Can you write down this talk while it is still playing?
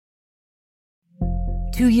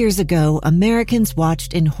2 years ago, Americans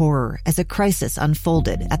watched in horror as a crisis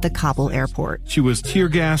unfolded at the Kabul airport. She was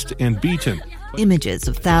tear-gassed and beaten. Images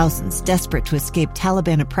of thousands desperate to escape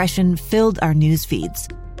Taliban oppression filled our news feeds.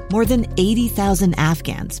 More than 80,000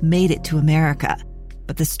 Afghans made it to America.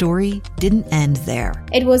 But the story didn't end there.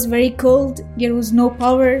 It was very cold. There was no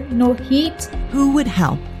power, no heat. Who would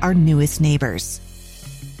help our newest neighbors?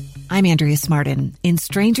 I'm Andrea Smartin. In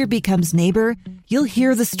Stranger Becomes Neighbor, you'll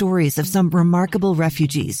hear the stories of some remarkable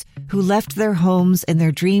refugees who left their homes and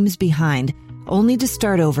their dreams behind, only to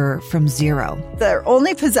start over from zero. Their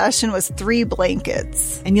only possession was 3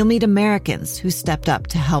 blankets. And you'll meet Americans who stepped up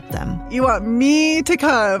to help them. You want me to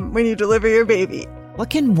come when you deliver your baby. What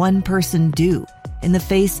can one person do in the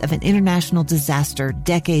face of an international disaster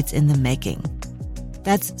decades in the making?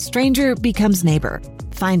 That's Stranger Becomes Neighbor.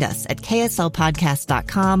 Find us at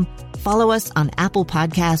kslpodcast.com. Follow us on Apple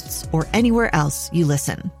Podcasts or anywhere else you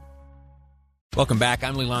listen. Welcome back.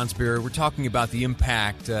 I'm Lee Lonsberry. We're talking about the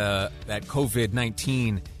impact that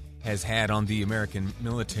COVID-19 has had on the American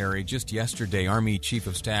military. Just yesterday, Army Chief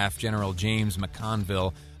of Staff General James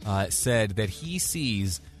McConville said that he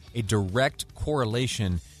sees a direct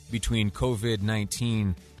correlation between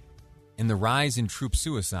COVID-19 and the rise in troop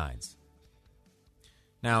suicides.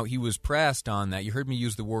 Now, he was pressed on that. You heard me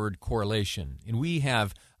use the word correlation. And we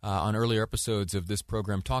have, on earlier episodes of this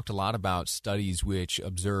program, talked a lot about studies which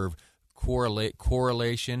observe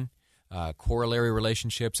correlation, corollary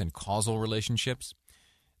relationships, and causal relationships.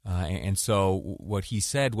 And so what he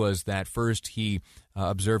said was that first he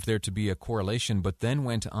observed there to be a correlation, but then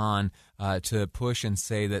went on to push and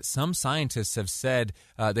say that some scientists have said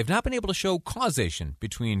they've not been able to show causation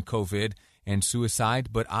between COVID and suicide,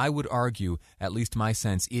 but I would argue, at least my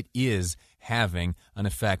sense, it is having an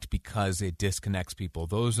effect because it disconnects people.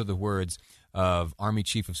 Those are the words of Army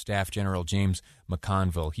Chief of Staff General James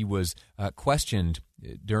McConville. He was questioned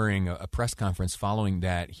during a press conference following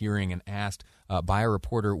that hearing and asked by a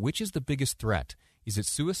reporter, which is the biggest threat? Is it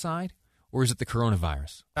suicide or is it the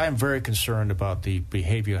coronavirus? I am very concerned about the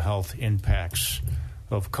behavioral health impacts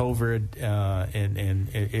of COVID, and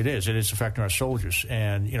it is affecting our soldiers.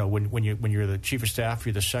 And you know, when you're the chief of staff,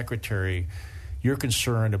 you're the secretary, you're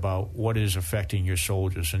concerned about what is affecting your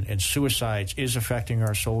soldiers, and suicides is affecting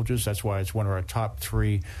our soldiers. That's why it's one of our top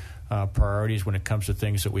 3 priorities when it comes to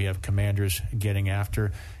things that we have commanders getting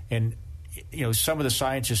after. And you know, some of the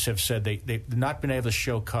scientists have said they've not been able to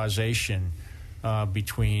show causation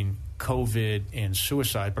between COVID and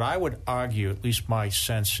suicide, but I would argue, at least my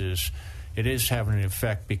sense is, it is having an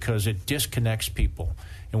effect because it disconnects people.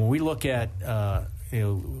 And when we look at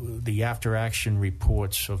the after-action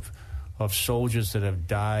reports of soldiers that have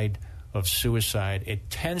died of suicide, it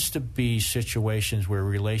tends to be situations where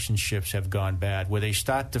relationships have gone bad, where they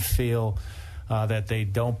start to feel that they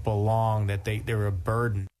don't belong, that they're a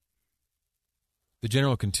burden. The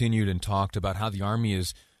general continued and talked about how the Army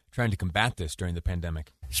is trying to combat this during the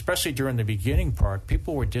pandemic. Especially during the beginning part,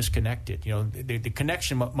 people were disconnected. You know, the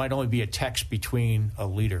connection might only be a text between a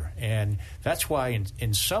leader. And that's why,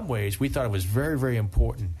 in some ways, we thought it was very, very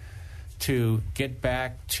important to get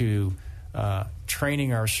back to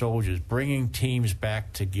training our soldiers, bringing teams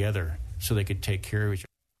back together so they could take care of each other.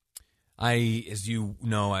 As you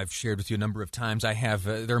know, I've shared with you a number of times, I have,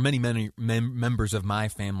 there are many members of my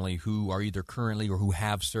family who are either currently or who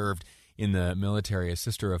have served in the military. A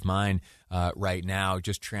sister of mine right now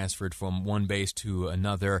just transferred from one base to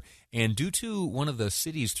another, and due to one of the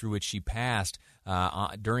cities through which she passed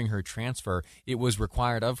during her transfer, it was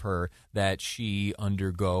required of her that she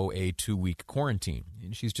undergo a 2-week quarantine.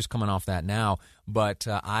 And she's just coming off that now, but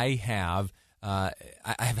I've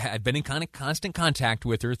been in kind of constant contact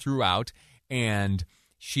with her throughout, and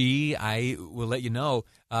I will let you know,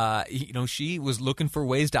 she was looking for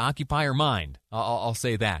ways to occupy her mind. I'll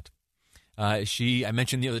say that. I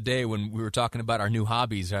mentioned the other day when we were talking about our new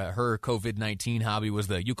hobbies, her COVID-19 hobby was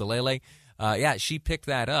the ukulele. She picked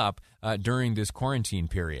that up during this quarantine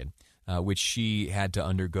period, which she had to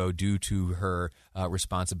undergo due to her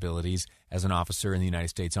responsibilities as an officer in the United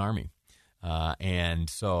States Army. And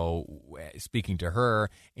so speaking to her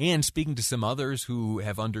and speaking to some others who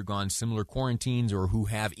have undergone similar quarantines or who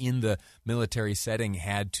have in the military setting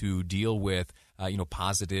had to deal with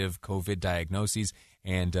positive COVID diagnoses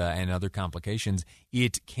and other complications,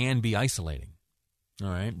 it can be isolating. All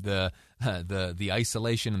right, the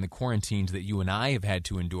isolation and the quarantines that you and I have had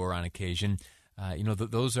to endure on occasion,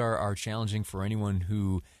 those are challenging for anyone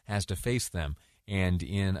who has to face them. And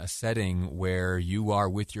in a setting where you are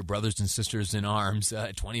with your brothers and sisters in arms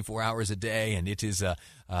 24 hours a day, and it is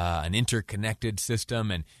an interconnected system,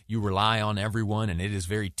 and you rely on everyone, and it is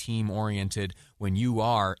very team-oriented, when you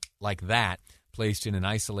are like that, placed in an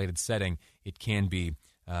isolated setting, it can be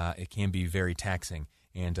very taxing.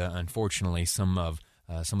 And unfortunately, some of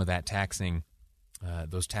that taxing,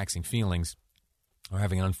 those taxing feelings, are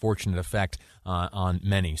having an unfortunate effect on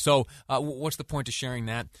many. So what's the point of sharing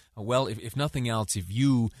that? Well, if nothing else, if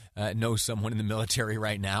you know someone in the military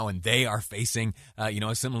right now and they are facing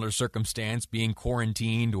a similar circumstance, being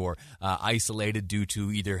quarantined or isolated due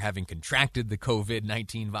to either having contracted the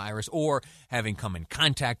COVID-19 virus or having come in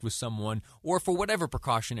contact with someone, or for whatever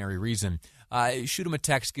precautionary reason, shoot them a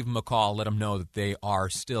text, give them a call, let them know that they are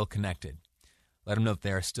still connected. Let them know that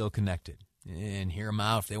they are still connected. And hear them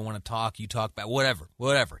out. If they want to talk, you talk back,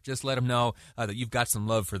 whatever. Just let them know that you've got some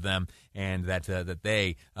love for them and that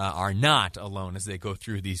they are not alone as they go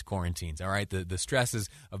through these quarantines, all right? The stresses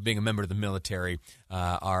of being a member of the military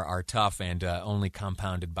are tough and only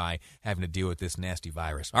compounded by having to deal with this nasty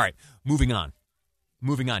virus. All right, moving on.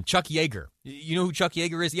 Chuck Yeager. You know who Chuck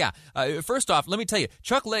Yeager is? Yeah. First off, let me tell you,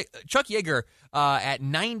 Chuck Yeager, at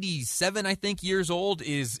 97, I think, years old,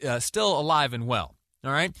 is still alive and well.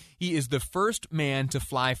 All right? He is the first man to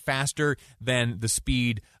fly faster than the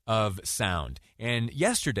speed of sound. And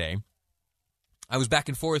yesterday, I was back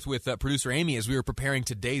and forth with producer Amy as we were preparing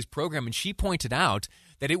today's program, and she pointed out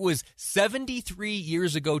that it was 73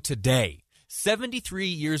 years ago today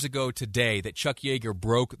that Chuck Yeager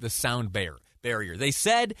broke the sound barrier. They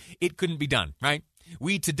said it couldn't be done, right?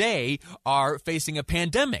 We today are facing a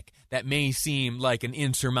pandemic that may seem like an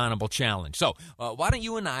insurmountable challenge. So why don't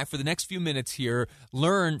you and I, for the next few minutes here,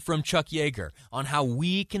 learn from Chuck Yeager on how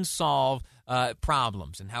we can solve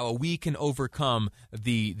problems and how we can overcome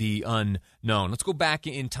the unknown. Let's go back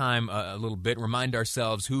in time a little bit, remind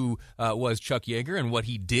ourselves who was Chuck Yeager and what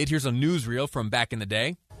he did. Here's a newsreel from back in the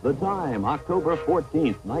day. The time, October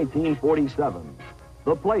 14th, 1947.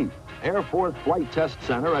 The place, Air Force Flight Test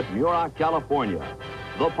Center at Muroc, California.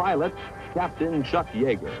 The pilot, Captain Chuck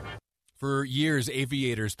Yeager. For years,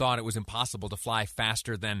 aviators thought it was impossible to fly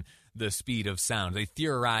faster than the speed of sound. They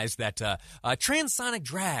theorized that transonic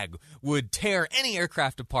drag would tear any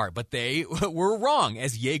aircraft apart, but they were wrong,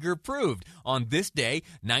 as Yeager proved. On this day,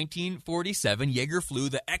 1947, Yeager flew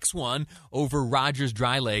the X-1 over Rogers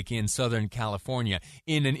Dry Lake in Southern California.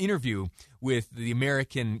 In an interview with the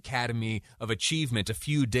American Academy of Achievement a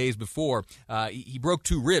few days before, he broke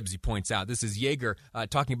 2 ribs, he points out. This is Yeager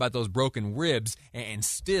talking about those broken ribs and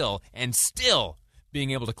still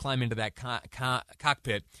being able to climb into that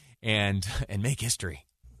cockpit and make history.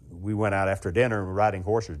 We went out after dinner riding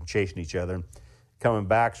horses and chasing each other. And coming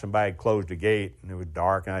back, somebody had closed the gate, and it was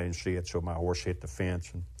dark, and I didn't see it, so my horse hit the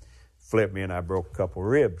fence and flipped me, and I broke a couple of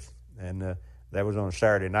ribs. And that was on a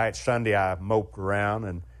Saturday night. Sunday, I moped around,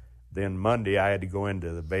 and then Monday, I had to go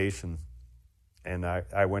into the base, and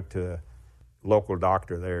I went to a local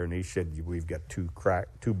doctor there, and he said, "We've got 2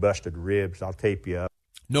 busted ribs. I'll tape you up."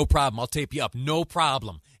 No problem. I'll tape you up. No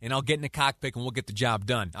problem. And I'll get in the cockpit and we'll get the job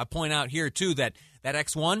done. I point out here, too, that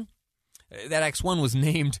X-1 was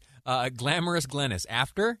named Glamorous Glennis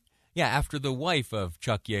after the wife of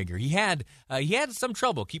Chuck Yeager. He had some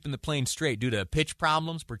trouble keeping the plane straight due to pitch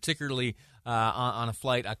problems, particularly on a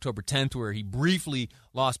flight October 10th where he briefly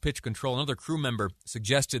lost pitch control. Another crew member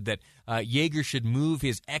suggested that Yeager should move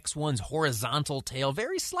his X-1's horizontal tail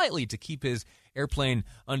very slightly to keep his airplane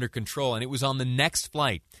under control. And it was on the next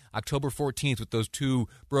flight, October 14th, with those 2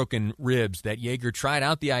 broken ribs, that Yeager tried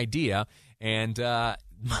out the idea, and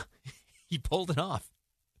he pulled it off.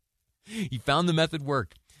 He found the method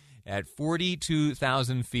worked. At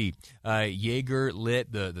 42,000 feet, Yeager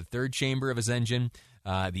lit the third chamber of his engine.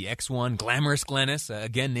 The X-1 Glamorous Glennis,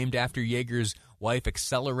 again named after Yeager's wife,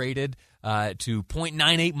 accelerated to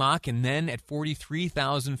 0.98 Mach, and then at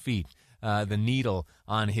 43,000 feet, the needle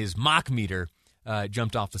on his Mach meter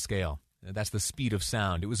jumped off the scale. That's the speed of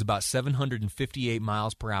sound. It was about 758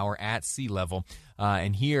 miles per hour at sea level.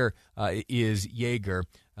 And here is Yeager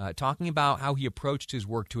talking about how he approached his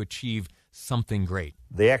work to achieve something great.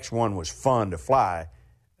 The X-1 was fun to fly.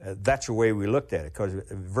 That's the way we looked at it, because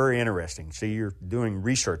it's very interesting. See, you're doing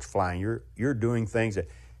research flying. You're doing things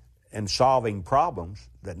and solving problems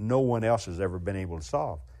that no one else has ever been able to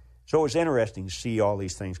solve. So it's interesting to see all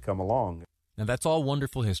these things come along. Now, that's all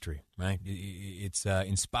wonderful history, right? It's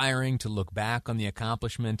inspiring to look back on the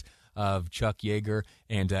accomplishment of Chuck Yeager.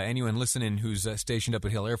 And anyone listening who's stationed up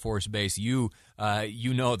at Hill Air Force Base, you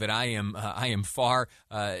know that I am far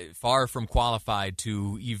from qualified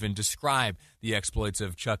to even describe the exploits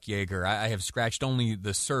of Chuck Yeager. I have scratched only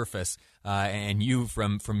the surface, and you,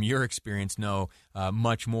 from your experience, know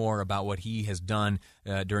much more about what he has done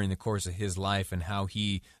during the course of his life and how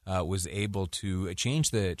he was able to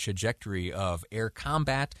change the trajectory of air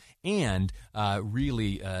combat and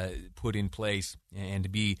really put in place and to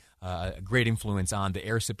be a great influence on the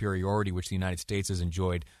air superiority which the United States has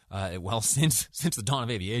enjoyed, since the dawn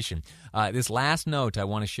of aviation. This last note I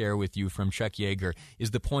want to share with you from Chuck Yeager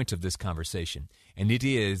is the point of this conversation, and it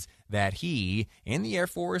is that he and the Air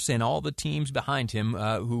Force and all the teams behind him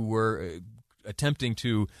who were attempting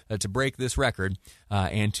to break this record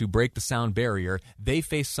and to break the sound barrier, they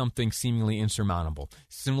face something seemingly insurmountable,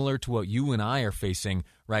 similar to what you and I are facing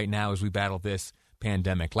right now as we battle this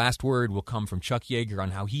pandemic. Last word will come from Chuck Yeager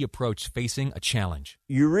on how he approached facing a challenge.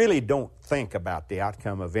 You really don't think about the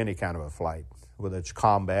outcome of any kind of a flight, whether it's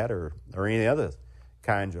combat or any other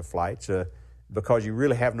kinds of flights, because you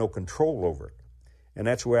really have no control over it. And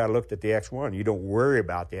that's the way I looked at the X-1. You don't worry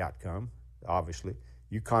about the outcome, obviously.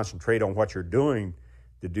 You concentrate on what you're doing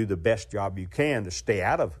to do the best job you can to stay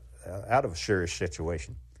out of a serious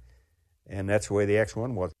situation. And that's the way the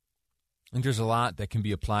X-1 was. I think there's a lot that can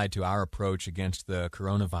be applied to our approach against the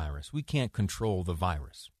coronavirus. We can't control the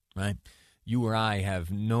virus, right? You or I have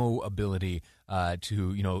no ability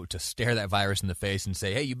to stare that virus in the face and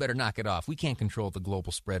say, hey, you better knock it off. We can't control the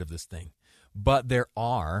global spread of this thing. But there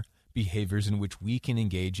are behaviors in which we can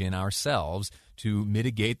engage in ourselves to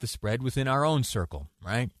mitigate the spread within our own circle,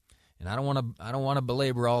 right? And I don't want to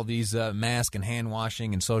belabor all these mask and hand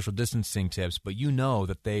washing and social distancing tips, but you know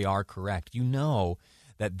that they are correct. You know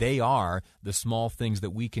that they are the small things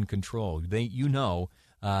that we can control. You know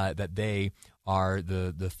that they are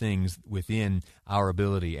the things within our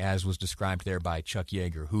ability, as was described there by Chuck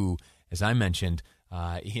Yeager, who, as I mentioned,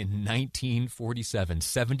 in 1947,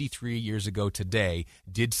 73 years ago today,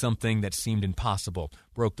 did something that seemed impossible,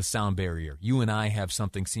 broke the sound barrier. You and I have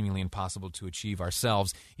something seemingly impossible to achieve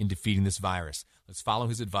ourselves in defeating this virus. Let's follow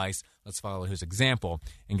his advice, let's follow his example,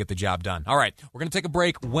 and get the job done. All right, we're going to take a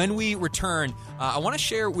break. When we return, I want to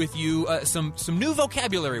share with you some new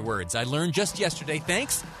vocabulary words I learned just yesterday,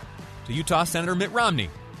 thanks to Utah Senator Mitt Romney.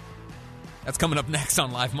 That's coming up next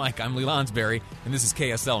on Live Mike. I'm Lee Lonsberry, and this is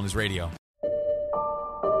KSL News Radio.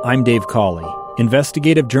 I'm Dave Cawley,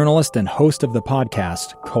 investigative journalist and host of the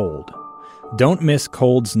podcast Cold. Don't miss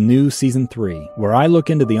Cold's new Season 3, where I look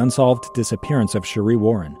into the unsolved disappearance of Sheree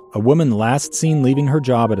Warren, a woman last seen leaving her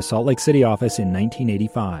job at a Salt Lake City office in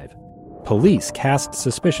 1985. Police cast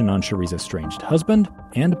suspicion on Sheree's estranged husband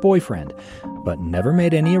and boyfriend, but never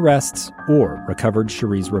made any arrests or recovered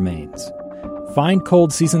Sheree's remains. Find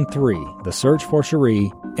Cold Season 3, The Search for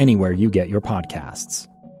Sheree, anywhere you get your podcasts.